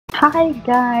Hi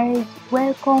guys,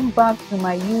 welcome back to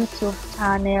my YouTube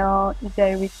channel. If you're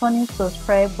a returning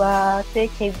subscriber,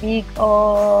 take a big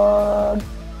hug.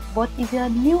 But if you're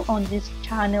new on this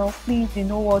channel, please you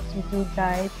know what to do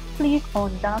guys. Click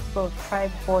on that subscribe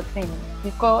button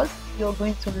because you're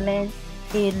going to learn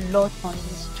a lot on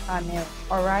this channel.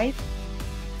 Alright?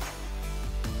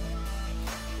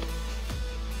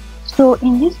 So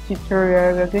in this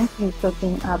tutorial, we're going to be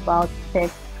talking about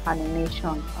text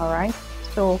animation. Alright?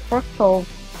 So first off,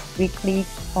 we click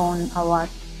on our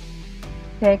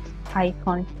text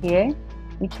icon here,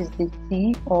 which is the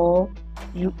T, or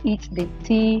you hit the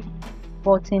T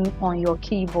button on your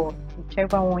keyboard,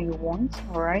 whichever one you want.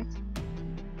 All right,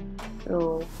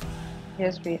 so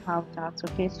yes, we have that.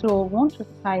 Okay, so we want to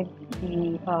type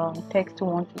the text we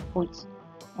want to put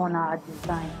on our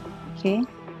design. Okay,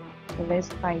 so let's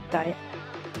type that.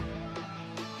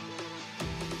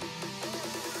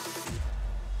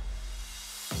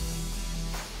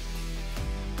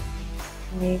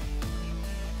 Make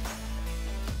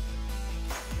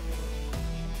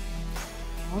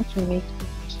I want to make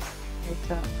it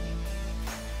better.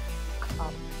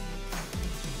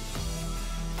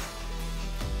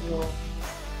 Your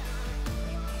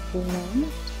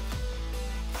payment.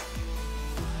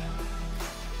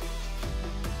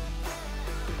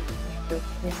 Your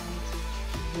payment.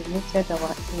 Limited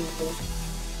our email.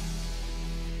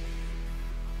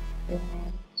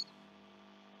 Payment.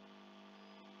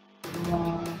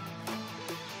 More.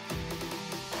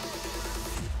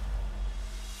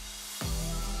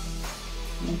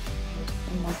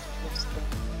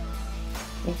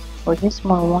 For this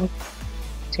one, we want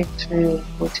it to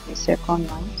go to the second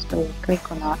line, so we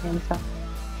click on our enter.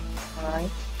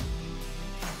 Alright,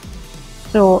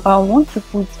 so I want to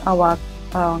put our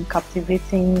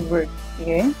captivating word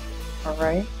here.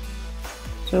 Alright,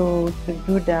 so to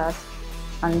do that,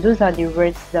 and those are the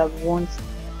words that we want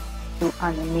to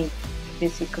animate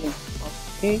basically.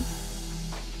 Okay,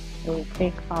 so we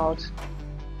click out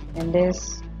and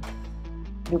let's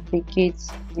duplicate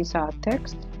this our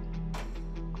text.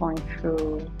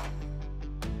 Control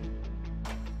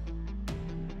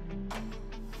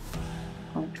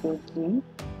D.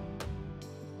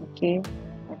 Okay,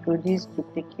 Control this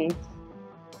duplicate.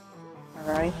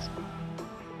 Alright,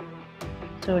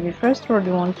 so the first word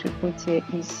we want to put here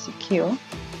is secure.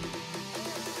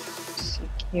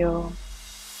 Alright,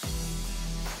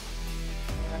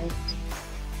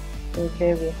 so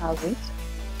there we have it.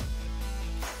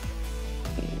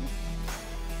 Okay.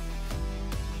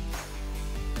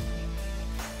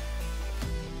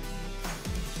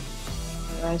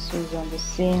 Alright, so it's on the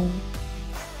same.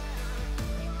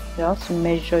 You have to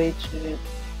measure it to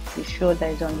be sure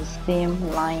that it's on the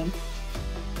same line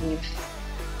with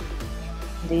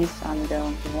this and the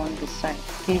one beside.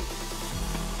 Okay,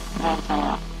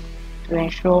 to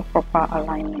ensure proper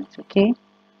alignment. Okay,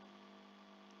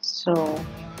 so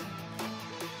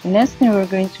the next thing we're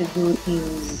going to do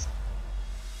is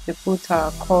to put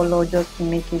our color just to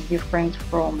make it different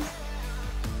from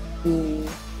the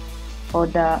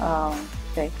other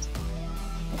text.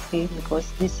 Okay,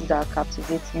 because this is our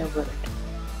captivating word.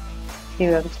 Okay,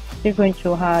 we're still going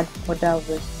to add other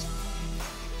words.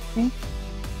 Okay,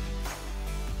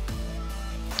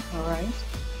 alright,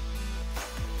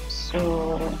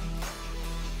 so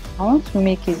I want to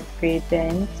make it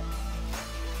gradient.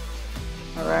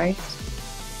 Alright,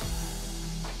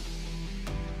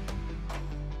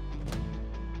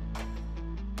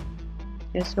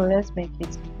 okay, so let's make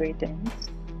it gradient.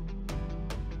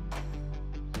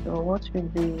 So what we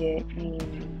do here is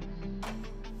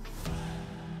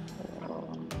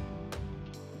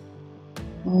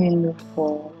let me look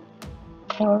for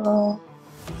color.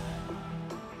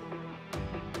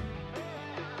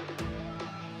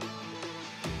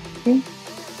 Okay,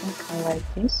 I like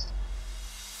this.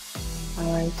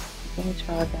 Alright, let me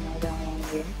try another one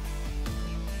here.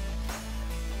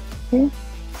 Okay.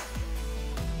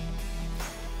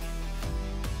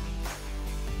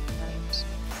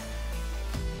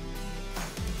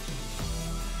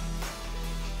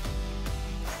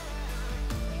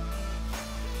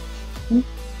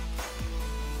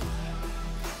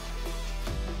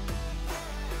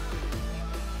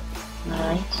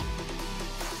 Alright,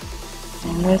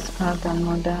 and let's add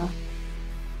another.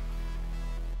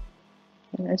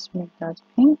 Let's make that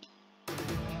pink.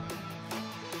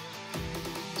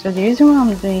 So the reason why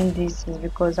I'm doing this is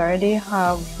because I already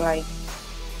have like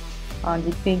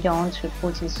the page I want to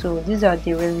put it, so these are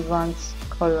the relevant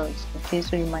colors. Okay,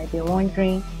 so you might be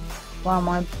wondering why am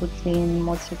I putting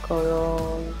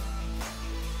multicolor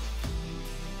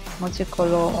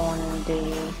on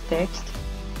the text.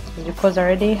 It's because I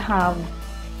already have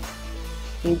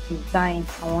a design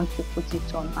I want to put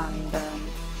it on, and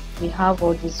we have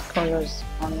all these colors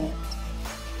on it.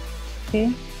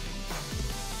 Okay,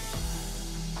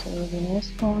 so the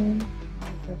next one,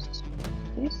 I'll just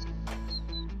put this.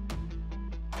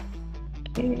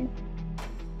 Okay,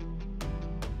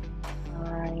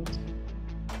 all right,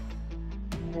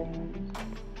 and then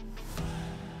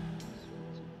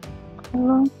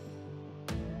color,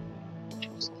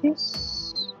 choose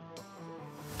this.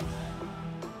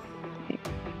 Okay.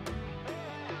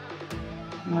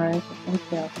 All right, I think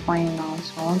we are fine now,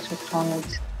 so I want to turn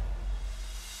it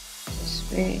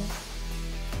this way.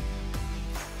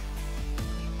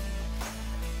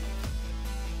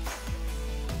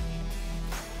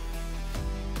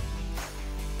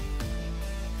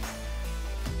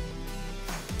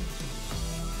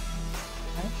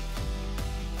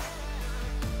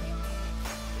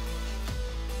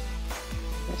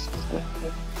 This is the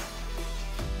flip.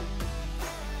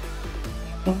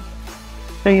 Okay.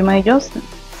 So you might just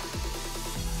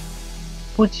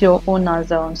put your own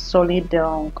as a solid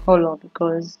color,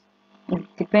 because it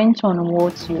depends on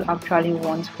what you actually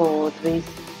want for this.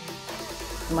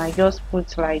 You might just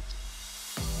put like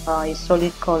a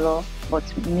solid color, but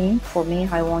for me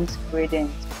I want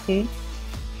gradient. Okay,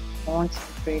 I want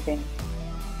gradient.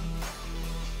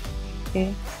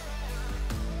 Okay,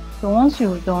 so once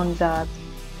you've done that,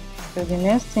 so the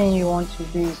next thing you want to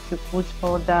do is to put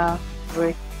other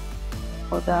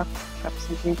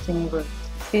captivating words.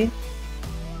 Okay,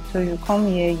 so you come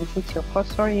here, you put your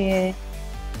cursor here,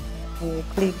 and you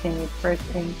click, then you press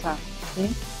enter. Okay,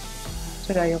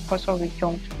 so that your cursor will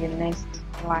jump to the next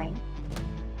line.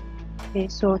 Okay,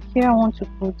 so here I want to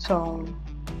put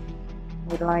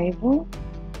reliable,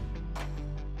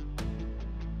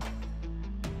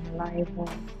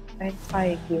 enter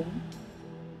again,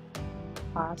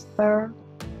 faster.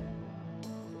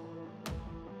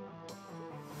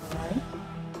 Alright,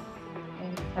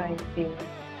 enter again,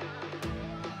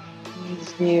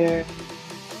 easier.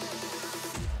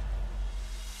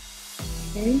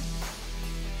 Okay,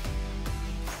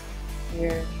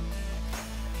 here,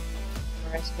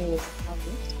 alright, so we have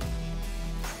it.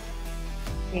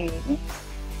 Okay,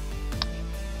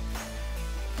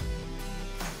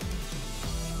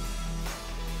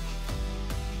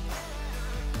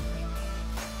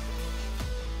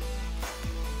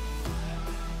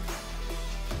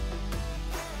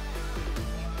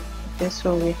 okay,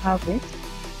 so we have it.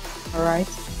 Alright,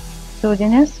 so the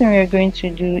next thing we're going to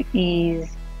do is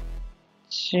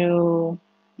to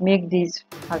make this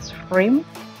as frame.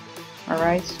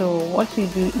 Alright, so what you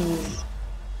do is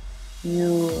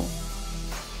you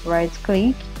right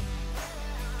click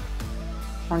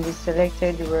on the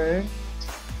selected word.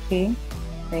 Okay,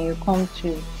 then you come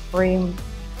to frame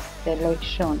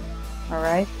selection.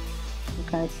 Alright, you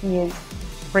can see it,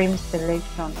 frame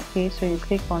selection. Okay, so you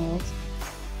click on it.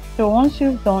 So once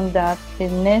you've done that, the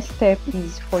next step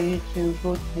is for you to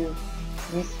go to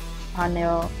this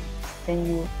panel, then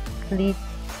you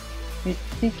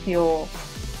tick your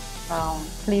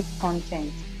clip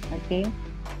content. Okay,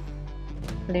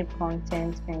 clip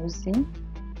content, can you see?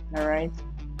 All right,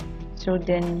 so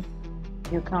then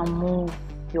you can move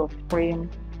your frame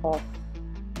up.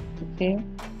 Okay,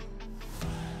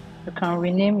 you can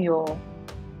rename your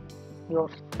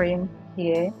frame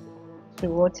here to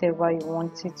whatever you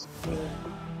want it to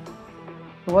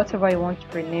whatever you want to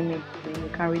rename it to. You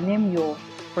can rename your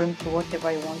frame to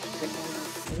whatever you want to rename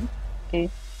it to. Okay,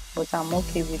 but I'm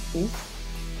okay with this.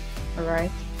 All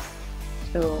right,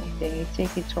 so then you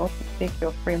take it up, you take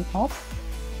your frame up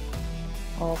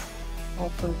will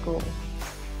go,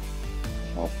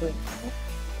 up will go.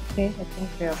 Okay, I think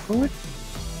we are good.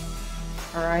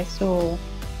 All right, so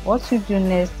what you do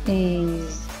next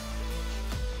is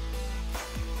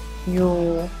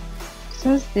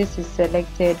since this is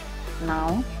selected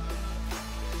now,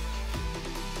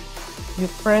 you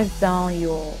press down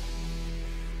your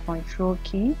control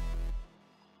key,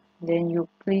 then you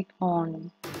click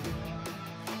on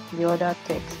the other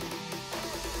text.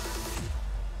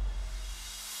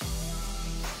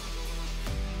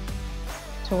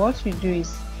 So what you do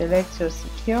is select your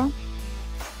secure,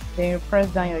 then you press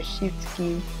down your shift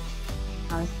key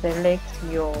and select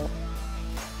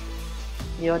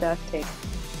the other text.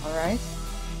 All right,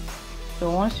 so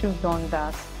once you've done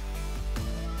that,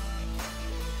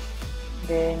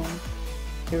 then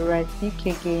you right click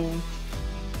again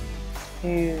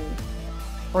to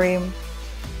frame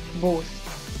both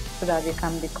so that they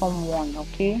can become one.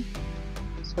 Okay,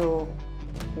 so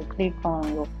you click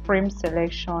on your frame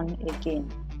selection again.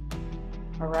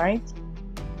 All right,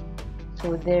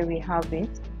 so there we have it.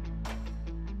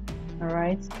 All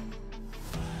right,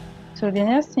 So the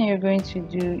next thing you're going to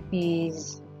do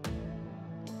is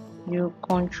you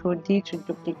Control D to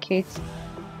duplicate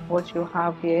what you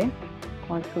have here.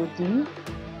 Control D.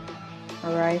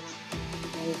 Alright,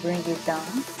 and you bring it down.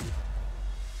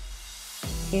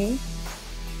 Okay.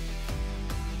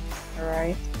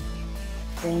 Alright.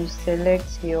 Then you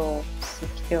select your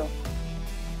secure.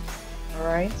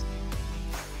 Alright.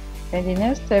 Then the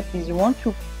next step is you want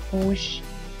to push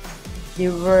the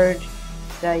word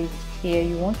that is here.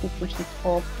 You want to push it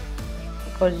up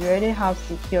because you already have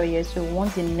secure here, so you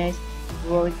want the next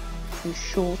word to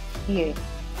show here.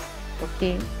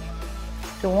 Okay,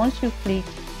 so once you click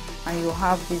and you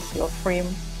have this your frame,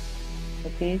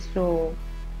 okay, so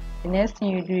the next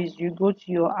thing you do is you go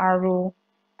to your arrow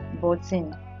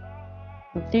button,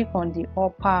 you click on the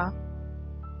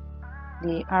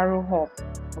arrow up,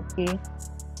 okay,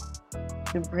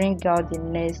 to bring out the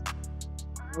next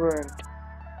word.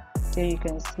 Okay, you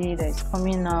can see that it's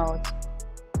coming out.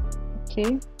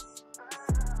 Okay,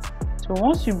 so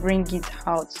once you bring it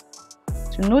out,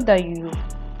 to know that you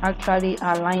actually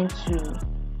align to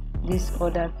this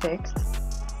other text,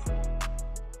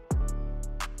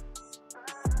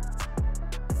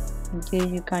 okay,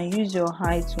 you can use your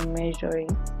height to measure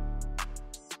it.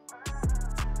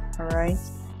 Alright,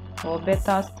 or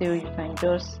better still, you can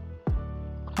just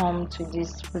come to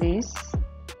this place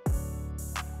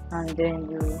and then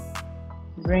you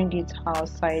bring it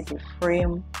outside the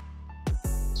frame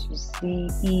to see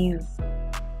if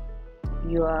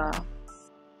you are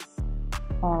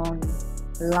on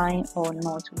line or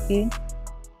not. Okay,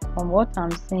 from what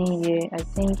I'm saying here, I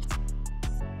think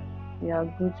we are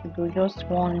good to go. Just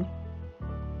one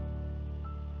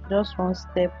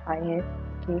step ahead.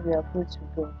 Okay, we are good to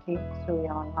go. Okay, so we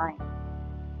are online.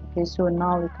 Okay, so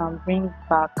now we can bring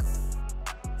back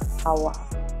our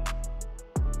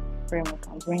frame. We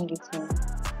can bring it in.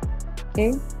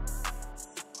 Okay,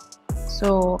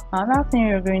 so another thing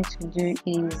you're going to do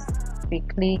is we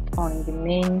click on the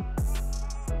main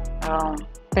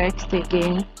text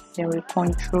again, then we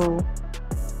control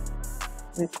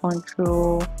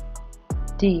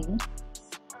D,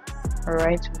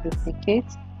 alright, to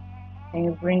duplicate, and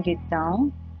you bring it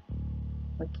down.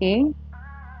 Okay,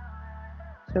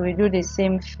 so we do the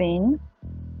same thing.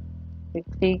 We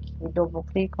double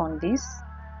click on this.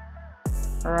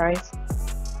 Alright,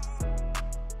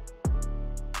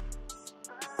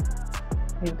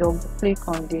 we double click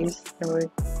on this, then we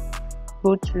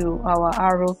go to our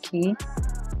arrow key,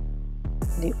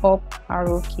 the up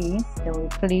arrow key, then we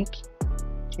click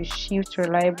to shift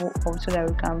reliable up so that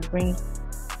we can bring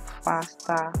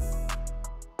faster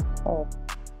up.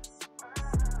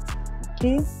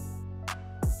 Okay,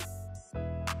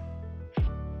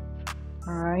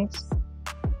 alright.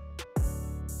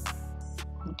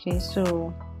 Okay,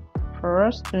 so for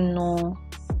us to know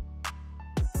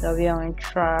that we are on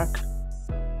track,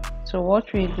 so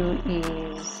what we do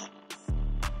is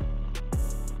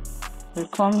we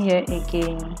come here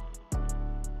again,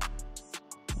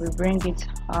 we bring it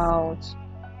out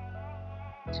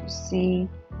to see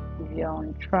if we are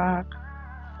on track.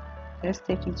 Let's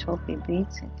take it up a bit.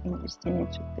 I think we still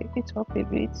need to take it up a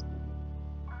bit.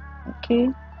 Okay,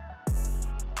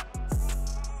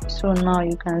 so now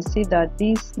you can see that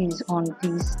this is on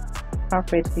this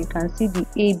perfectly. You can see the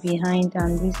A behind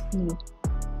and this E,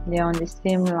 they are on the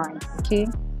same line. Okay,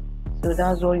 so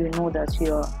that's all you know that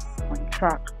you're on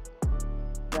track,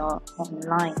 you're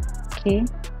online. Okay,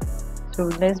 so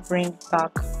let's bring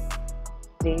back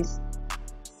this.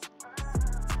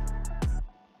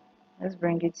 Let's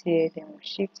bring it here, then we'll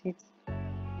shift it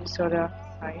this other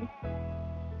side.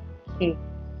 Okay,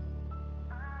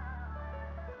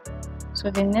 so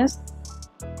the next,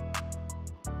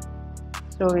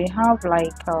 so we have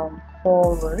like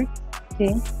 4 words.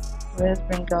 Okay, so let's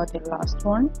bring out the last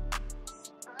one.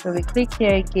 So we click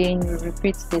here again, we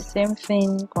repeat the same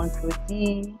thing, Control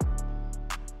D.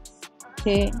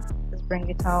 Okay, let's bring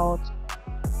it out.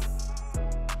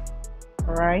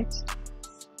 Alright, so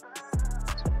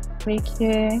click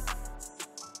here.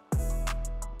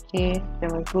 Okay, then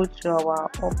we go to our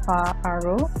upper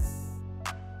arrow,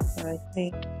 and we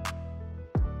click to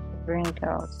bring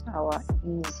out our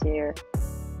easier.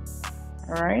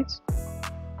 Alright,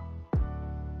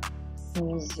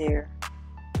 easier.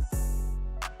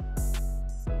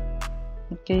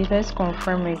 Okay, let's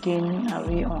confirm again. Are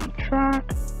we on track?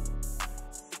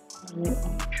 Are we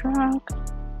on track?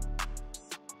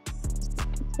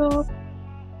 So,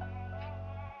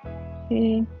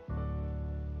 okay,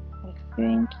 I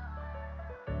think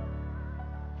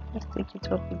let's take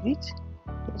it up a bit,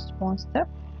 just one step.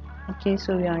 Okay,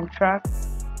 so we are on track.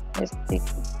 Let's take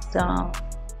it down.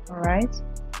 Alright,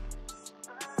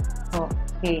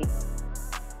 Okay,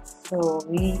 so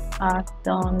we are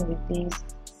done with this.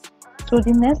 So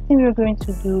the next thing we're going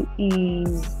to do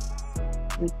is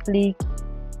we click,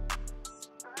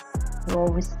 or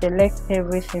we select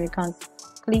everything. We can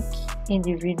click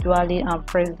individually and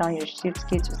press down your shift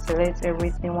key to select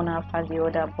everything one after the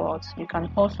other, but you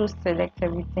can also select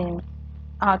everything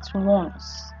at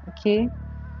once. Okay,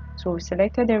 so we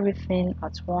selected everything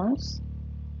at once.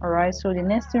 Alright, so the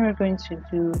next thing we're going to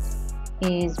do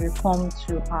is we come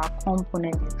to our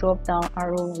component, the drop down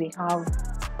arrow we have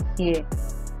here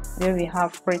where we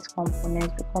have create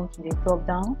component. We come to the drop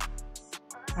down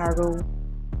arrow,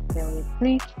 then we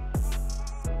click,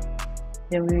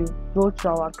 then we go to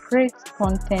our create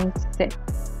content set.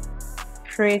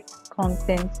 Okay,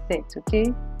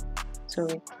 so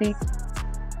we click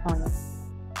on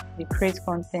the create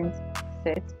content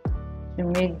set to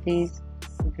make this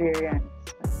variant.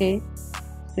 Okay,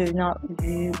 so now if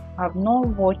you have not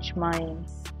watched my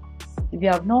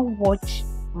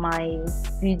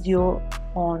video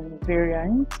on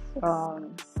variants,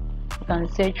 you can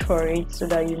search for it so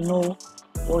that you know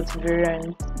what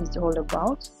variant is all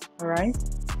about. Alright,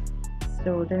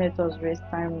 so don't let us waste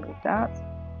time with that.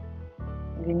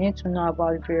 If you need to know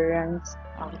about variants,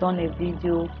 I've done a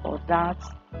video for that.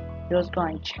 Just go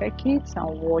and check it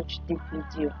and watch the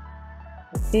video.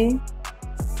 Okay,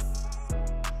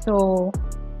 so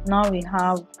now we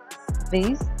have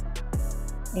this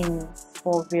in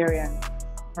for variants.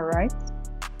 Alright,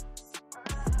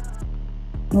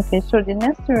 okay, so the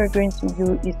next thing we're going to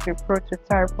do is the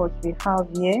prototype what we have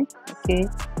here. Okay,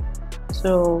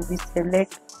 so we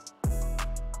select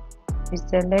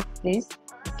this.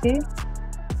 Okay,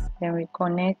 then we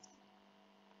connect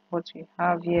what we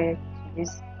have here to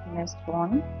this next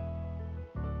one.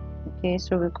 Okay,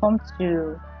 so we come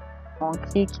to on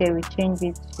click here, we change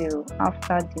it to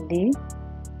after delay.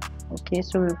 Okay,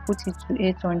 so we put it to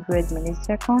 800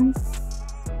 milliseconds.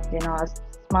 Then our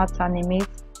smart animate,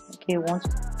 okay, we want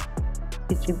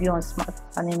it to be on smart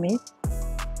animate.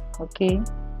 Okay,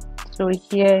 so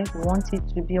here we want it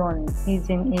to be on ease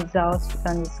in, ease out. You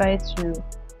can decide to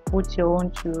put your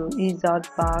own to ease out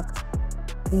back,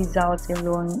 ease out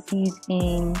alone, ease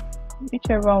in,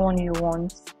 whichever one you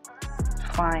want,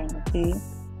 fine. Okay,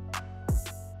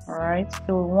 alright,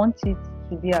 so we want it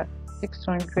to be at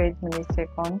 600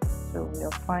 milliseconds, so we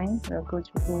are fine, we are good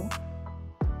to go.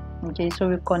 Okay, so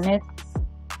we connect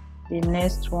the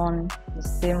next one the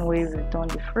same way we've done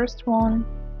the first one.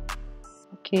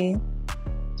 Okay,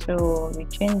 so we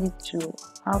change it to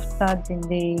after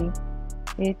delay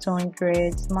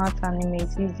 800, smart animate,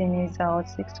 ease in, ease out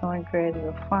 600,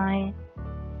 we're fine.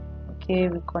 Okay,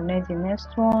 we connect the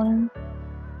next one.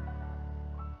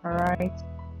 Alright,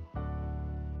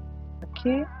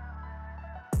 okay,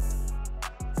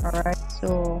 alright,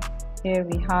 so here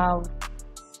we have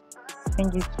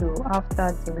change it to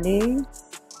after delay.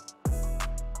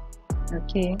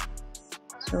 Okay,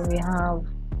 so we have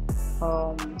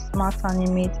smart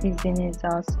animate, ease in, ease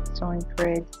out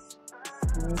 600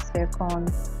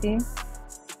 milliseconds. Okay,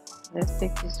 let's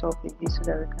take this off with this so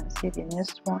that we can see the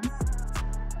next one.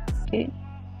 Okay,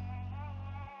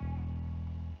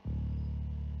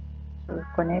 so we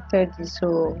connected this,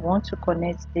 so we want to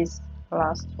connect this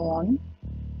last one.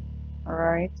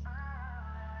 Alright,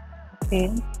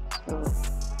 okay, so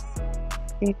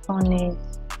click on it,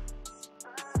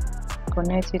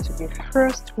 connect it to the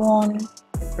first one,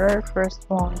 the very first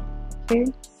one. Okay,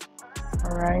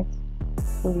 alright,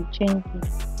 so we change it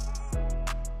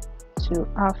to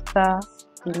after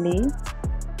delay.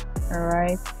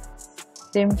 Alright,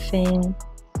 same thing,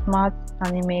 smart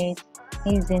animate,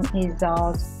 ease in, ease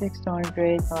out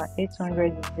 600 or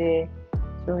 800 is there,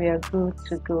 so we are good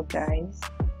to go, guys.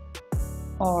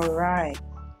 Alright,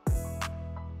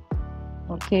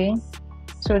 okay,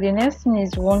 so the next thing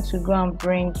is we want to go and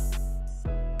bring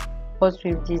what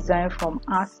we've designed from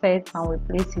assets and we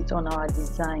place it on our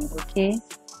design. Okay,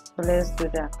 so let's do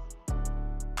that.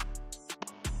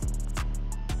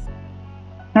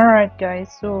 Alright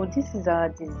guys, so this is our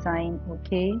design.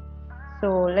 Okay,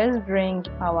 so let's bring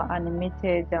our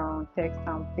animated text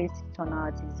and place it on our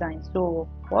design. So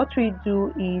what we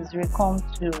do is we come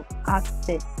to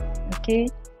assets. Okay,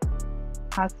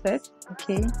 assets.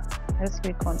 Okay, let's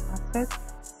click on assets.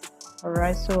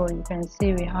 Alright, so you can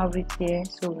see we have it here,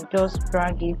 so we just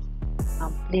drag it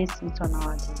and place it on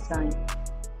our design.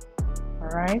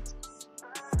 Alright,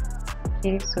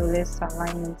 okay, so let's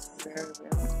align it very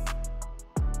well.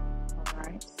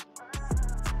 Alright,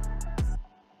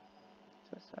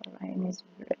 just align it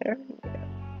very well.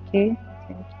 Okay, I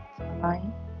think it's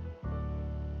aligned.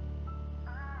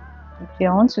 Okay,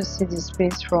 I want to see the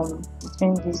space from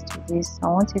between this to this. I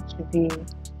want it to be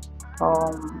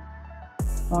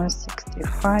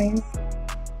 165.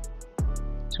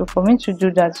 So for me to do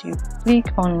that, you click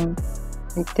on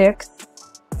the text,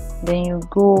 then you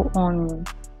go on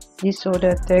this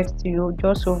other text, you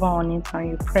just over on it and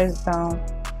you press down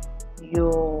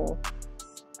your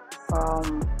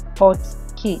Alt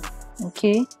key.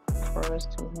 Okay, for us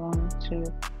to 1, 2,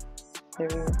 3,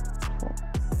 4.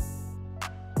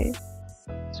 Okay,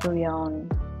 so we are on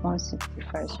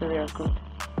 165, so we are good.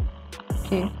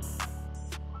 Okay,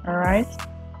 all right,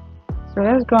 so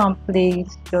let's go and play it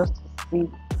just to see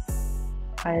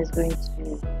how it's going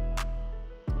to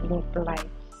look like.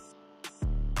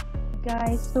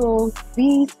 Guys, so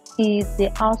this is the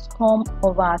outcome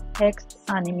of our text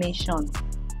animation.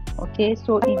 Okay,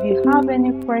 so if you have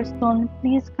any question,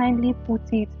 please kindly put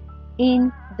it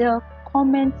in the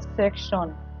comment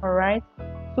section. All right,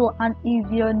 so and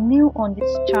if you're new on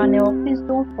this channel, please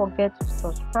don't forget to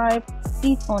subscribe,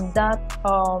 hit on that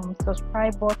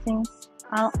subscribe button,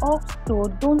 and also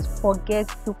don't forget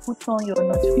to put on your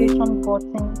notification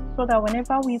button so that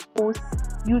whenever we post,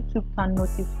 YouTube can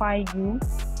notify you.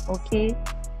 Okay,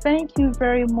 thank you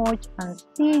very much and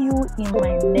see you in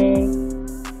my next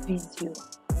video.